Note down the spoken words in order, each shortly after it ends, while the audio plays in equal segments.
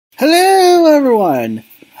Hello everyone!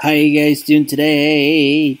 How you guys doing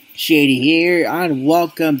today? Shady here, and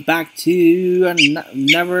welcome back to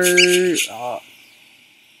another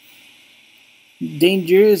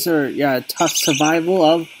dangerous or tough survival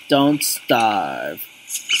of Don't Starve.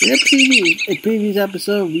 In a previous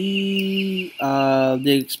episode, we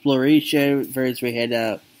did exploration. First, we head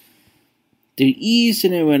out to the east,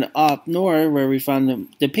 and then went up north, where we found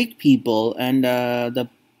the pig people and the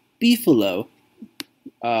beefalo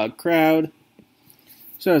crowd.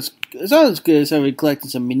 So it's all good. So we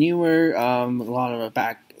collected some manure along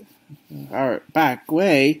our back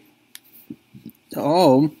way to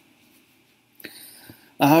home.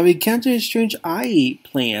 We encountered strange eye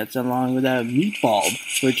plants along with a meat bulb,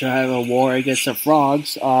 which I have a war against the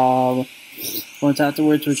frogs. Once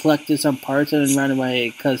afterwards, we collected some parts and then ran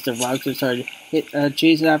away because the frogs started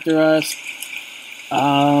chasing after us.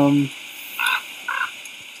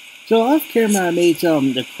 So off camera, I made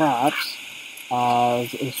the crops,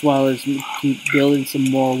 as well as keep building some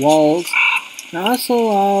more walls. And I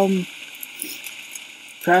also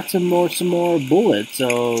craft some more bullets.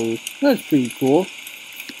 So that's pretty cool.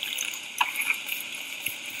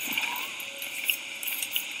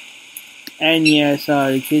 And yes,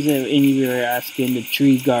 in case of any of you are asking, the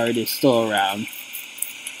tree guard is still around.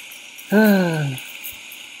 I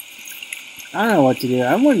don't know what to do.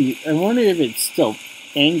 I wonder if it's still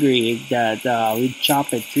angry that we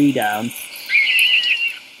chop a tree down.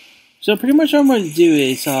 So pretty much what I'm going to do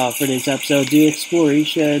is, for this episode, do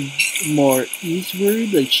exploration more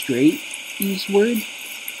eastward, like straight eastward.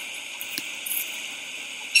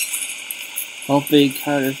 Hopefully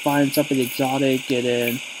kind of find something exotic and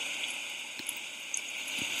then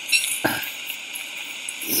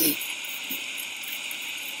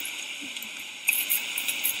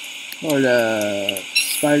or the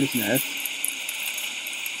spider's nest.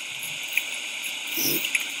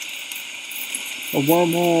 A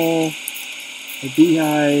wormhole, a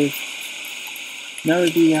beehive,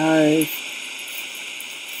 another beehive.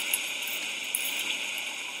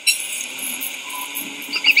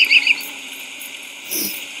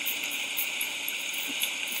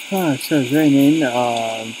 So it's raining.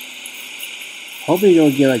 Hopefully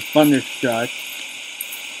you'll get like thunderstruck.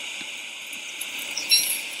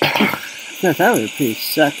 Because that would pretty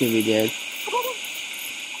suck if we did.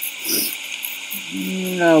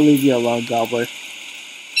 I'll leave you alone, Gobbler.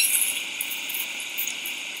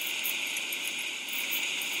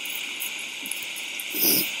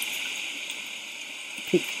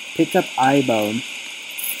 Pick up eye bone.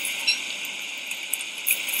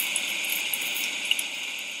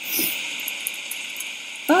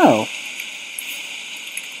 Oh.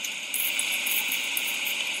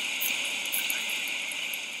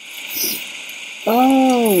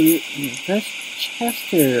 Oh, that's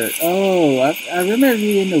Chester. Oh, I remember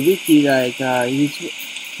reading the wiki like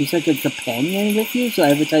he's like a companion with you. So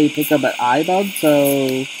every time you pick up an eye bone,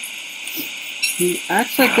 so he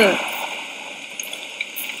acts like a.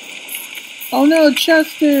 Oh no,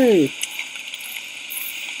 Chester!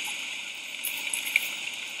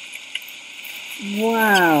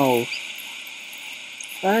 Wow!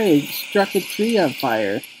 I struck a tree on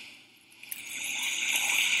fire.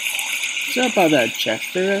 Sorry about that,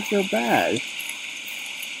 Chester. I feel bad.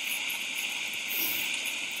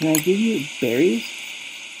 Can I give you berries?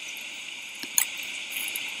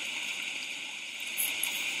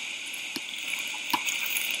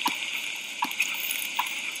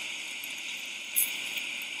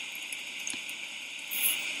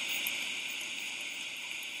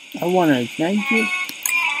 I want to thank you.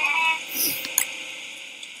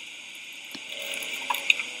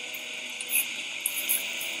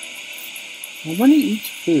 I want to eat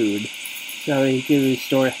food so he can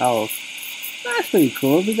restore health. That's pretty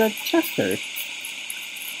cool. We got Chester.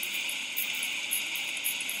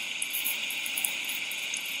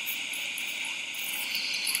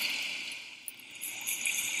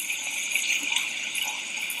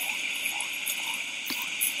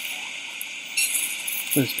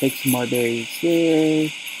 Let's pick some more berries there.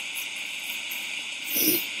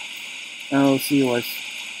 And we'll see what's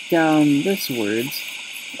down this words.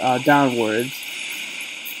 Downwards.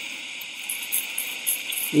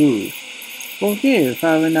 Ooh. Well, here,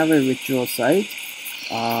 found another ritual site.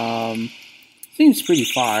 Seems pretty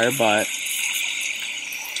far, but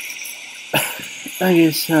I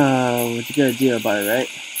guess, what you gotta do about it, right?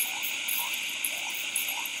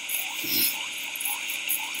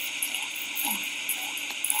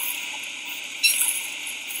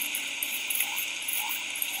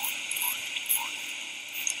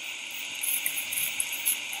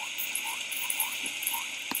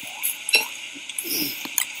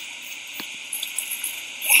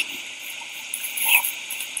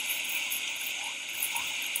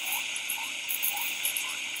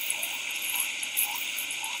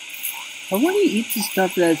 I want to eat the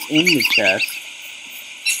stuff that's in the chest.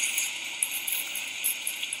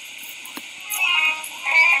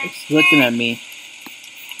 It's looking at me.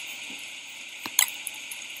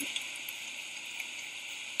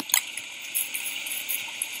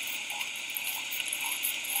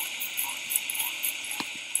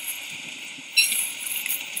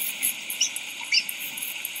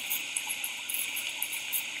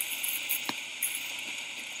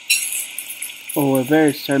 Oh, I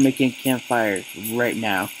better start making campfires right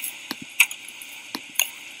now.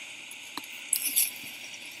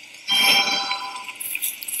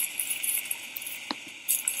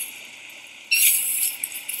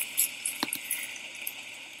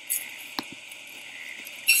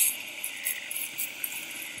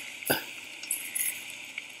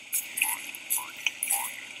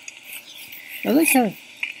 I like how...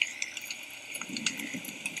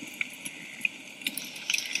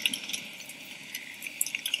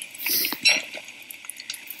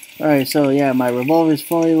 Alright, so yeah, my revolver is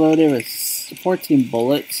fully loaded with 14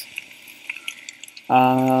 bullets.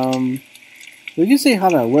 We can see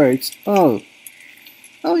how that works. Oh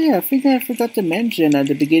yeah, I think I forgot to mention at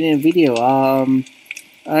the beginning of the video.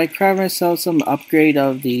 I crafted myself some upgrade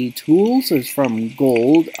of the tools. It's from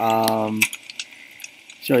gold.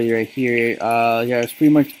 Show you right here. Yeah, it's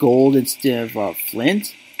pretty much gold instead of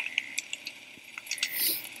flint.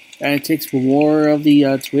 And it takes more of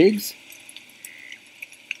the twigs.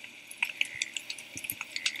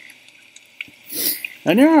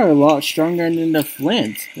 And they are a lot stronger than the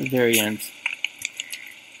flint variants.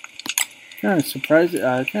 Kind of surprised,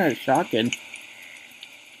 kind of shocking.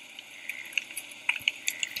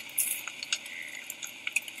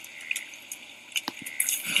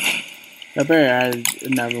 I better add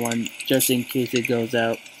another one just in case it goes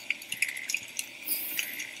out.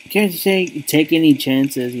 Can't take any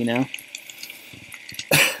chances, you know.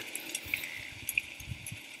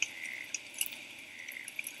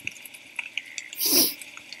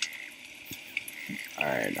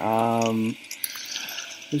 Alright,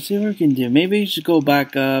 let's see what we can do. Maybe we should go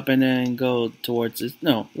back up and then go towards this.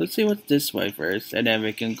 No, let's see what's this way first, and then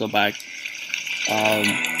we can go back,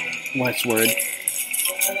 westward.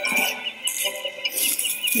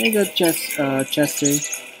 There you go, Chester.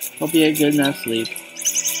 Hope you had good enough sleep.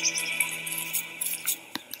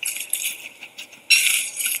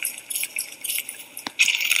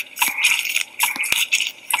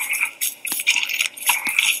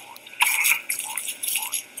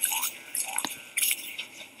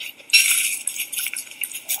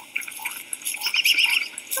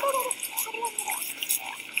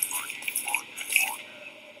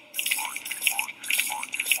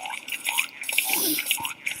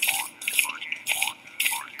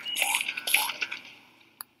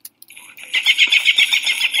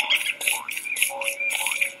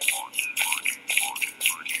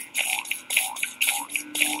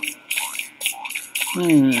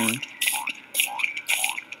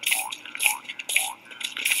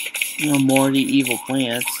 No more of the evil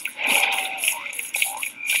plants.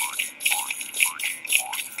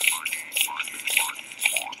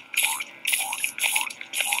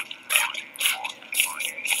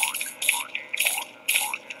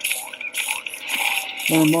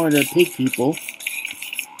 No more of the pig people.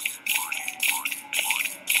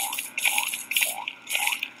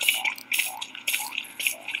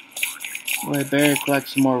 Well, I better collect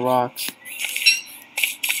some more rocks.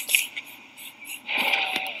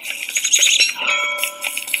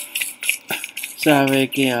 So we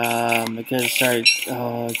can start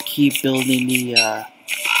keep building the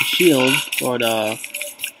shield or the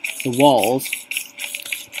walls.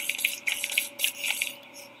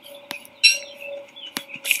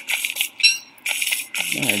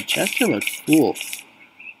 Man, Chester looks cool.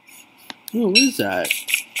 Ooh, what is that?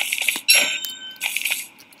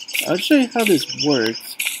 I'll show you how this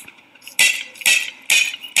works.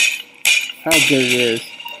 How good it is.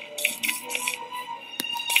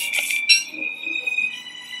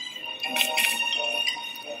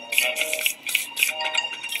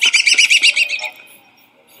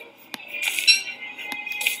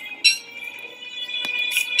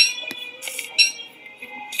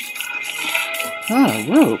 Ah,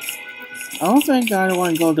 rope. I don't think I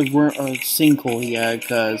want to go to sinkhole yet,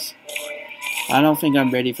 because I don't think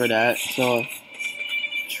I'm ready for that. So,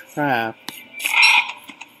 trap.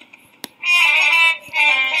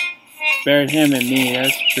 Better him and me,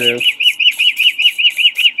 that's true.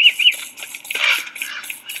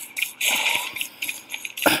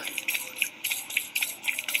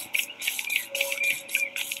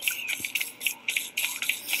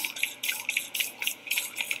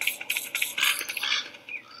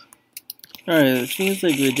 Alright, it seems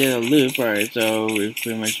like we did a loop. Alright, so we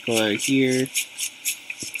pretty much go out here.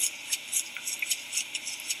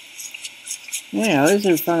 Yeah, at least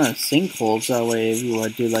we found a sinkhole, so that way if we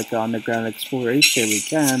want to do like an underground exploration, we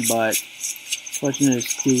can, but the question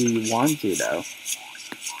is, do we want to, though?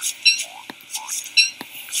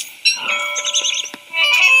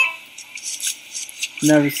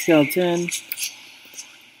 Another skeleton.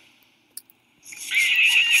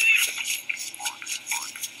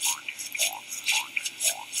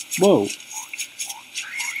 Whoa.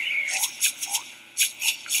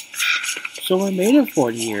 Someone made a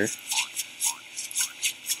fort here.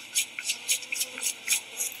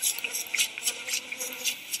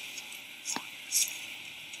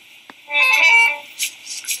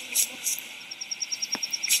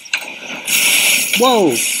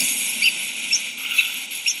 Whoa!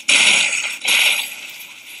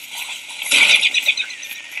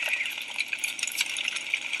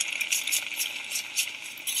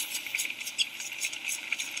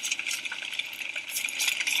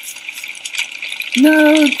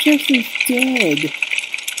 No, Jesse's dead.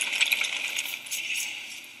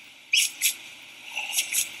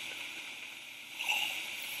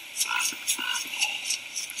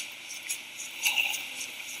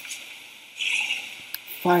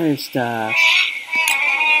 Fire stuff.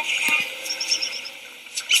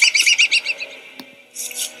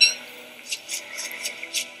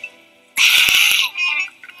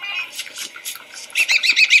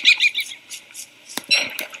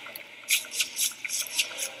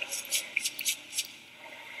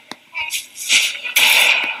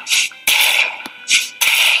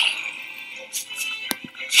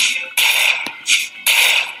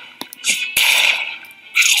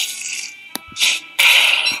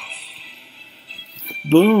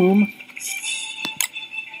 Boom.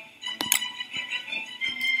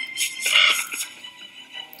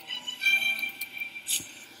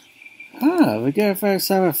 We gotta find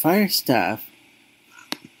some fire stuff.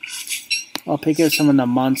 I'll pick up some of the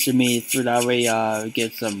monster meat for that way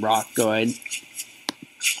get some rock going.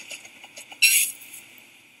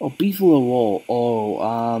 Oh, beef or wool.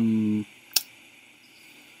 Oh,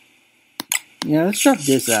 yeah, let's drop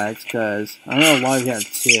this axe, because I don't know why we have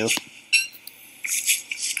two.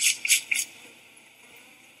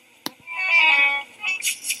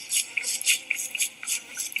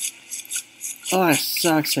 Oh, that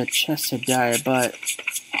sucks that Chester died, but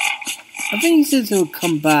I think he says he'll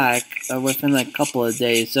come back within like a couple of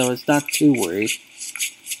days, so it's not too worried.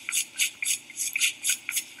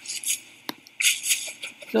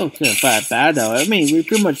 Still kind of bad though. I mean, we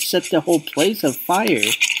pretty much set the whole place on fire.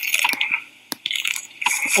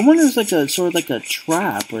 I wonder if it's like a sort of like a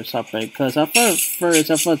trap or something, because I thought at first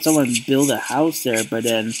someone built a house there, but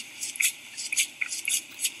then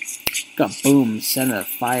got boom, set on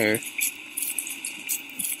fire.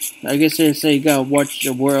 I guess they say you gotta watch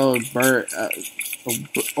the world burn,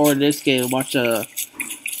 or in this game, watch the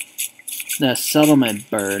settlement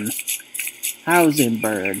burn, housing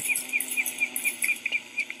burn.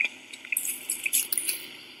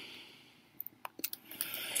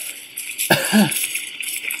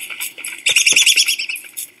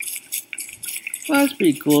 Well, that's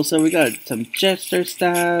pretty cool. So we got some Chester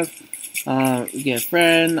stuff. We get a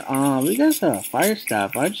friend. We got some fire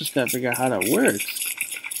stuff. I just gotta figure out how that works.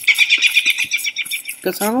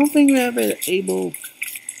 Because I don't think we have it able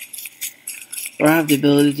or have the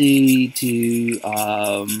ability to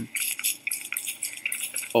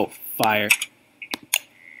oh, fire.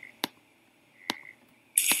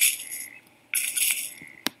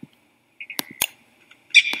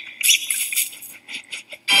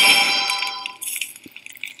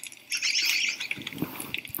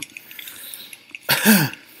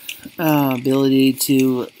 Ability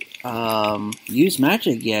to use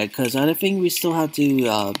magic yet, because I think we still have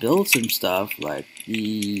to build some stuff like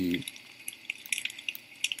the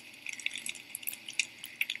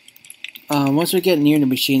once we get near the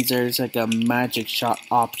machines, there's like a magic shot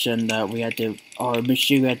option that we had to, or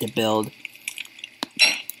machine we had to build.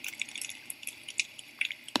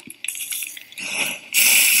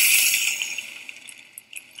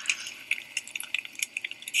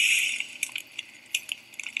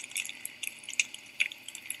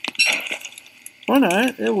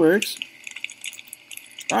 Alright, it works.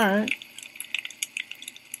 Alright.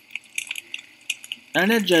 I'm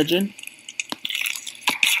not judging.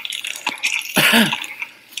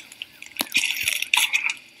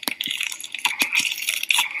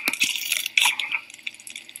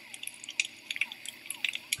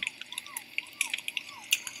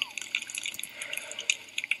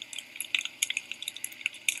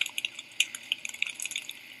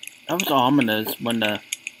 That was ominous when the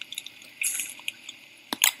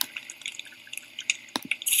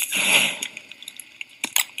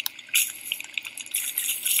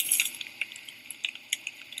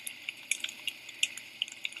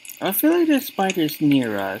I feel like there's spiders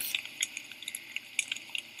near us.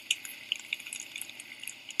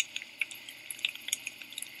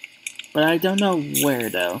 But I don't know where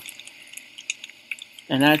though.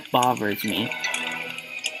 And that bothers me.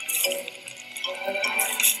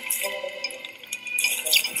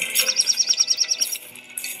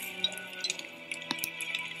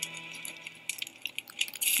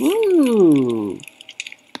 Ooh.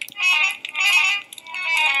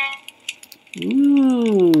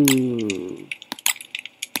 Ooh.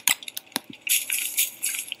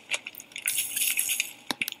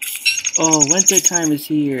 Oh, winter time is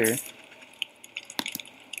here.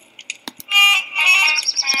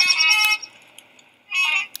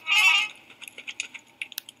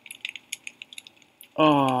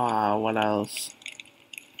 Oh, what else?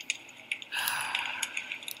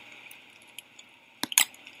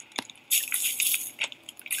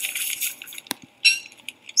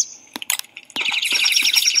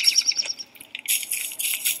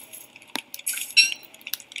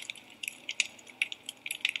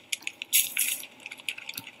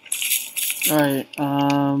 Alright,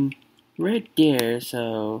 right there,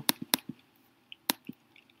 so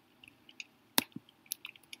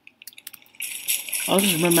I'll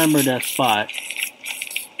just remember that spot.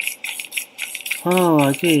 Oh,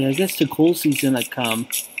 okay, I guess the cold season had come.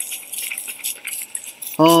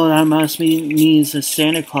 Oh, that must means the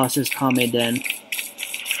Santa Claus is coming then.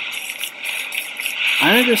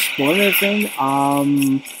 I know the spoiler thing,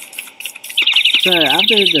 so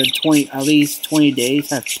after the at least 20 days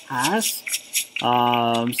have passed,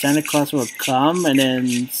 Santa Claus will come, and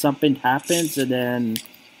then something happens, and then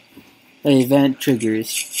an event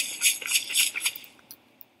triggers.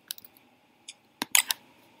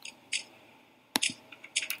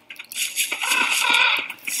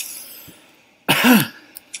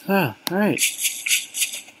 Ah, alright.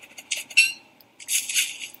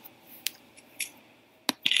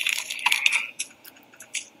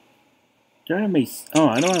 Do I have my... Oh,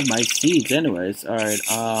 I don't have my seeds anyways. Alright,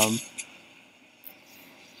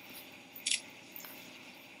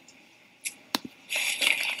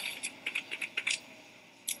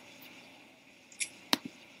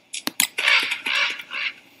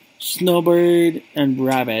 Snowbird and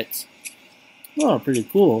rabbits. Oh, pretty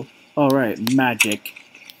cool. Alright, magic.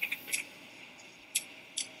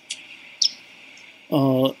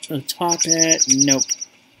 A top hat? Nope.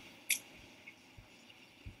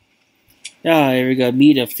 Ah, here we go.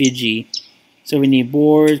 Meat of Fiji. So we need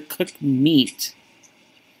board, cooked meat,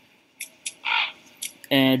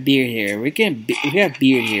 and beer here. We have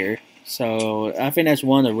beer here. So I think that's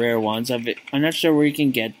one of the rare ones. I'm not sure where you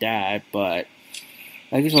can get that, but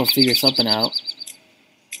I guess we'll figure something out.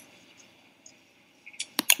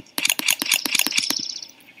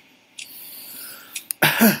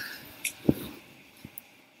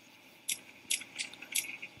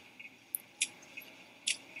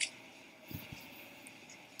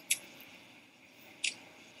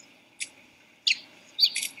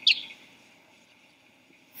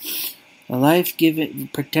 A life-giving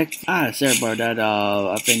protect. Sorry about that.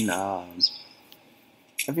 I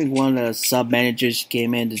think one of the sub managers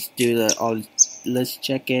came in to do the all list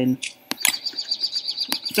check-in.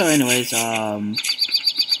 So, anyways,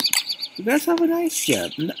 you guys have a nice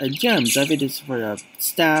gems. I think this is for the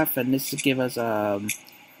staff, and this to give us the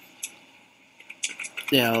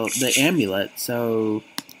amulet. So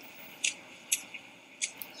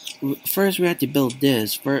first we have to build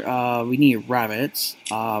this. We need rabbits.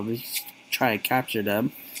 We try to capture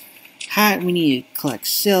them. Hat, we need to collect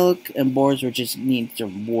silk, and boards, we just need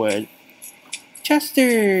some wood.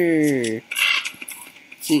 Chester!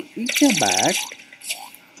 See, we come back.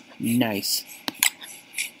 Nice.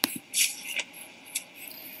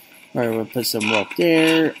 Alright, we'll put some rope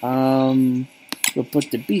there. We'll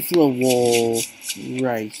put the beefalo wool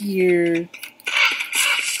right here.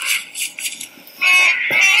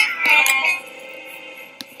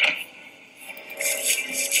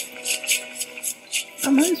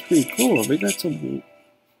 Oh, that's pretty cool. We got some wool.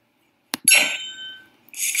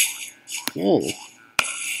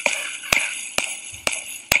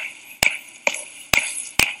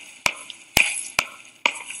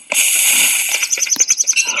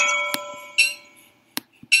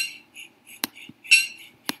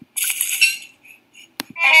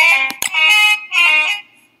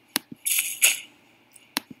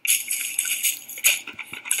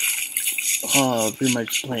 Oh, pretty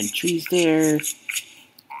much plant trees there.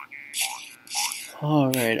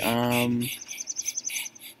 Alright,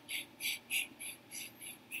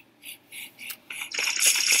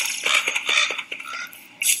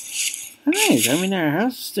 nice. I mean, our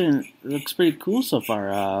house looks pretty cool so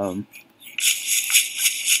far.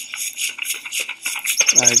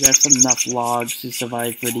 I got some enough logs to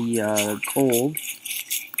survive for the cold.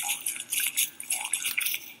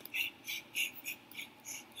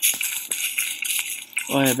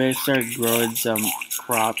 Oh, I better start growing some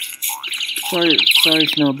crops. Sorry,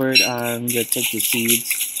 Snowbird. I'm gonna take the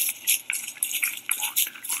seeds.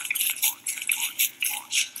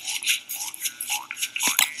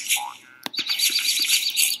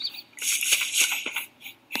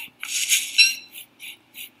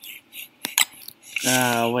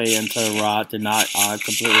 Wait until rot. They're not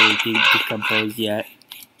completely decomposed yet.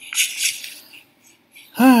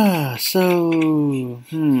 So,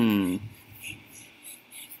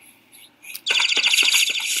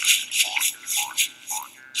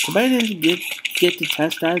 Too bad I didn't get to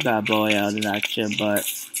test that bad boy out in action, but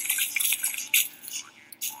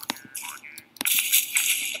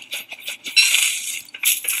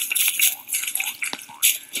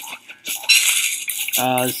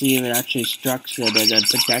see if it actually strucks it and then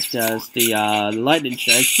protect us the lightning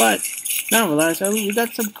strikes. But nonetheless, we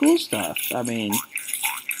got some cool stuff. I mean,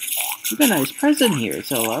 we got a nice present here,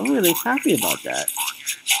 so I'm really happy about that.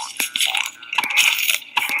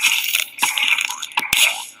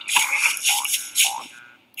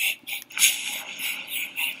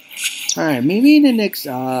 Alright, maybe in the next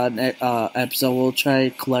episode we'll try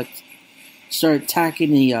to start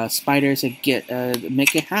attacking the spiders and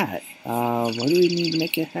make a hat. What do we need to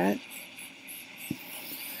make a hat?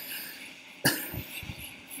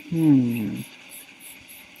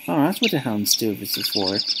 Oh, that's what the houndstooth is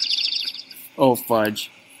for. Oh,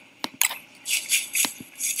 fudge.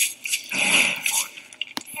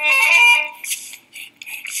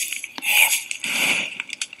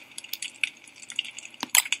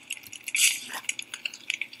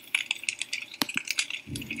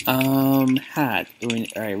 Hat.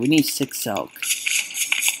 Alright, we need 6 silk.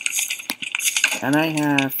 And I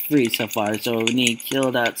have 3 so far, so we need to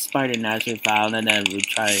kill that spider nest we found, and then we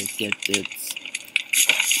try to get its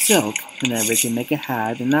silk, and then we can make a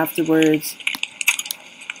hat, and afterwards,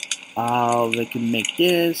 we can make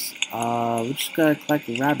this. We just gotta collect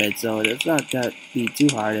the rabbit, so it's not gonna be too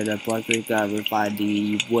hard, and then plus we gotta find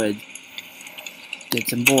the wood, get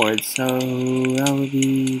some boards, so that would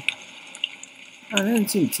be... Oh, it didn't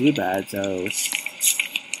seem too bad, so...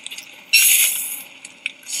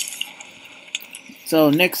 So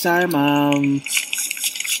next time, I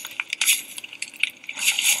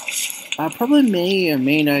probably may or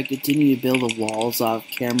may not continue to build the walls off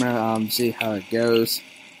camera, see how it goes.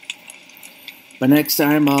 But next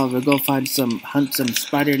time, we'll go hunt some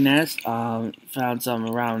spider nests, found some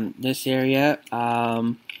around this area,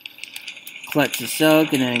 collect the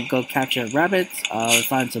silk, and then go capture rabbits,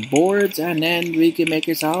 find some boards, and then we can make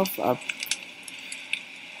ourselves a...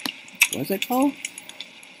 What's it called?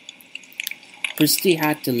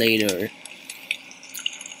 Prestihatulator.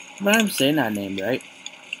 But I'm saying that name right.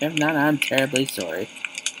 If not, I'm terribly sorry.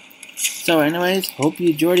 So anyways, hope you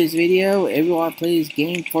enjoyed this video. If you want to play this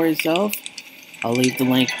game for yourself, I'll leave the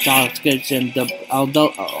link down description. I'll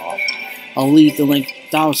leave the link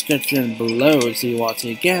down description below. So you want to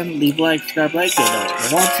again, leave a like, subscribe, if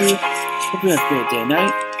you want to. Hope you have a great day and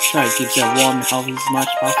night. Try to keep yourself warm and healthy as much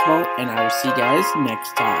as possible, and I will see you guys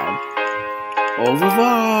next time. Au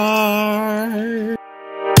revoir!